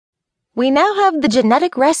We now have the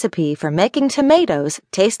genetic recipe for making tomatoes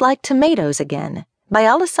taste like tomatoes again, by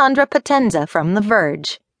Alessandra Potenza from The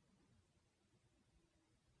Verge.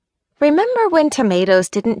 Remember when tomatoes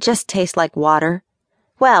didn't just taste like water?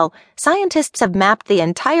 Well, scientists have mapped the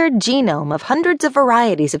entire genome of hundreds of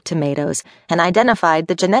varieties of tomatoes and identified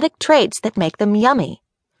the genetic traits that make them yummy.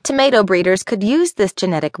 Tomato breeders could use this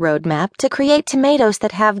genetic roadmap to create tomatoes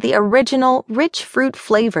that have the original, rich fruit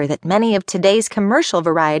flavor that many of today's commercial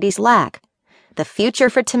varieties lack. The future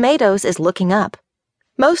for tomatoes is looking up.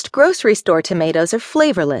 Most grocery store tomatoes are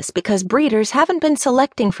flavorless because breeders haven't been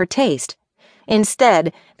selecting for taste.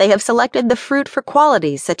 Instead, they have selected the fruit for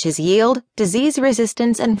qualities such as yield, disease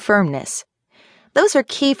resistance, and firmness. Those are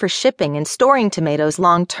key for shipping and storing tomatoes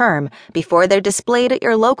long-term before they're displayed at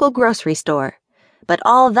your local grocery store. But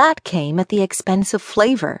all that came at the expense of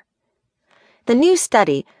flavor. The new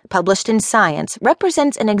study, published in Science,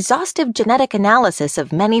 represents an exhaustive genetic analysis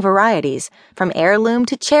of many varieties, from heirloom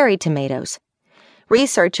to cherry tomatoes.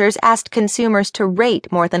 Researchers asked consumers to rate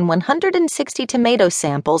more than 160 tomato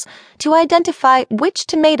samples to identify which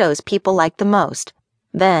tomatoes people like the most.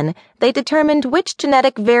 Then, they determined which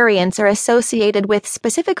genetic variants are associated with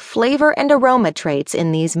specific flavor and aroma traits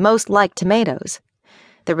in these most liked tomatoes.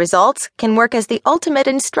 The results can work as the ultimate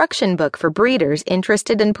instruction book for breeders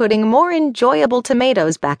interested in putting more enjoyable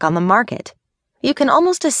tomatoes back on the market. You can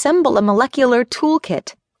almost assemble a molecular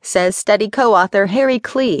toolkit, says study co-author Harry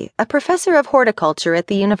Klee, a professor of horticulture at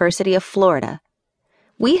the University of Florida.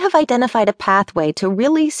 We have identified a pathway to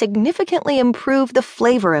really significantly improve the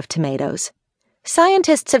flavor of tomatoes.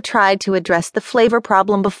 Scientists have tried to address the flavor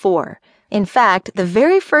problem before. In fact, the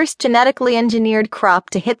very first genetically engineered crop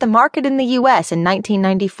to hit the market in the U.S. in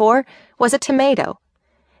 1994 was a tomato.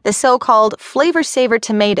 The so-called flavor-saver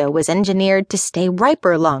tomato was engineered to stay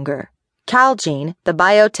riper longer. Calgene, the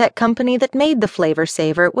biotech company that made the flavor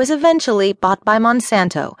saver, was eventually bought by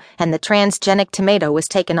Monsanto, and the transgenic tomato was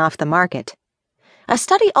taken off the market. A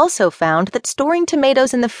study also found that storing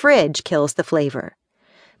tomatoes in the fridge kills the flavor.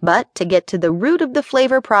 But to get to the root of the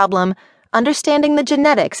flavor problem, understanding the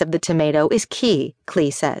genetics of the tomato is key,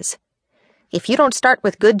 Klee says. If you don't start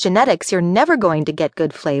with good genetics, you're never going to get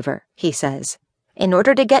good flavor, he says. In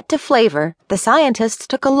order to get to flavor, the scientists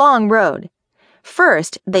took a long road.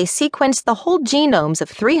 First, they sequenced the whole genomes of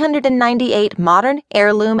 398 modern,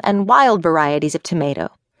 heirloom, and wild varieties of tomato.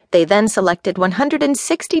 They then selected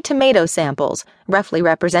 160 tomato samples, roughly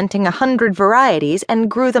representing 100 varieties, and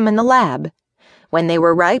grew them in the lab. When they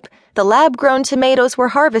were ripe, the lab-grown tomatoes were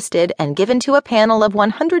harvested and given to a panel of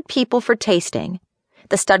 100 people for tasting.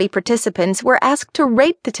 The study participants were asked to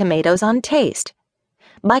rate the tomatoes on taste.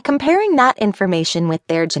 By comparing that information with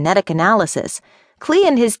their genetic analysis, Klee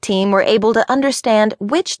and his team were able to understand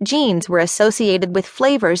which genes were associated with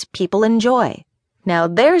flavors people enjoy. Now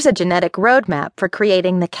there's a genetic roadmap for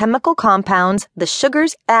creating the chemical compounds, the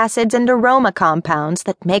sugars, acids, and aroma compounds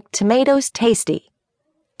that make tomatoes tasty.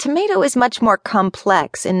 Tomato is much more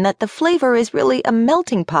complex in that the flavor is really a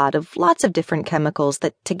melting pot of lots of different chemicals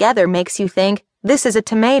that together makes you think, this is a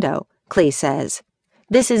tomato, Klee says.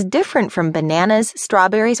 This is different from bananas,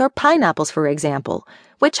 strawberries, or pineapples, for example,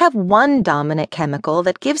 which have one dominant chemical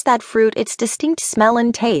that gives that fruit its distinct smell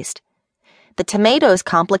and taste. The tomato's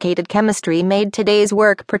complicated chemistry made today's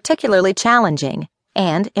work particularly challenging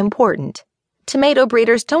and important. Tomato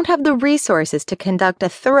breeders don't have the resources to conduct a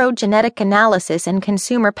thorough genetic analysis and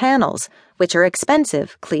consumer panels, which are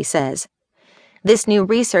expensive, Klee says. This new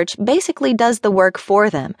research basically does the work for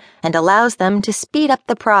them and allows them to speed up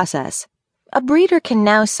the process. A breeder can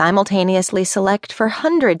now simultaneously select for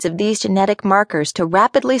hundreds of these genetic markers to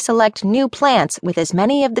rapidly select new plants with as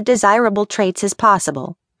many of the desirable traits as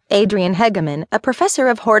possible. Adrian Hegeman, a professor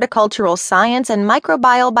of horticultural science and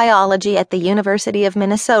microbial biology at the University of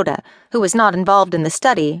Minnesota, who was not involved in the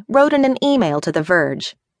study, wrote in an email to The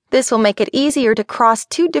Verge. This will make it easier to cross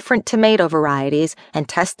two different tomato varieties and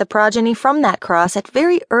test the progeny from that cross at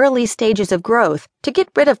very early stages of growth to get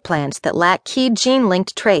rid of plants that lack key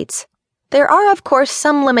gene-linked traits. There are, of course,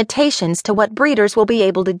 some limitations to what breeders will be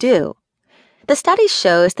able to do. The study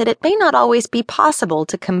shows that it may not always be possible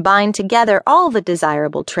to combine together all the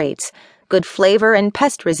desirable traits, good flavor and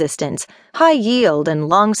pest resistance, high yield and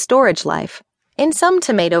long storage life. In some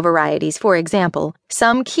tomato varieties, for example,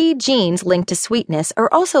 some key genes linked to sweetness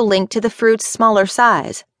are also linked to the fruit's smaller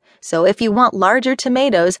size. So if you want larger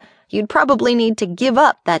tomatoes, you'd probably need to give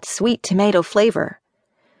up that sweet tomato flavor.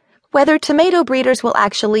 Whether tomato breeders will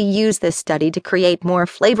actually use this study to create more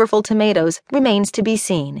flavorful tomatoes remains to be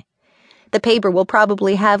seen. The paper will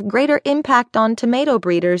probably have greater impact on tomato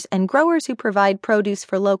breeders and growers who provide produce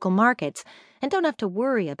for local markets and don't have to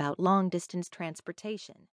worry about long-distance transportation.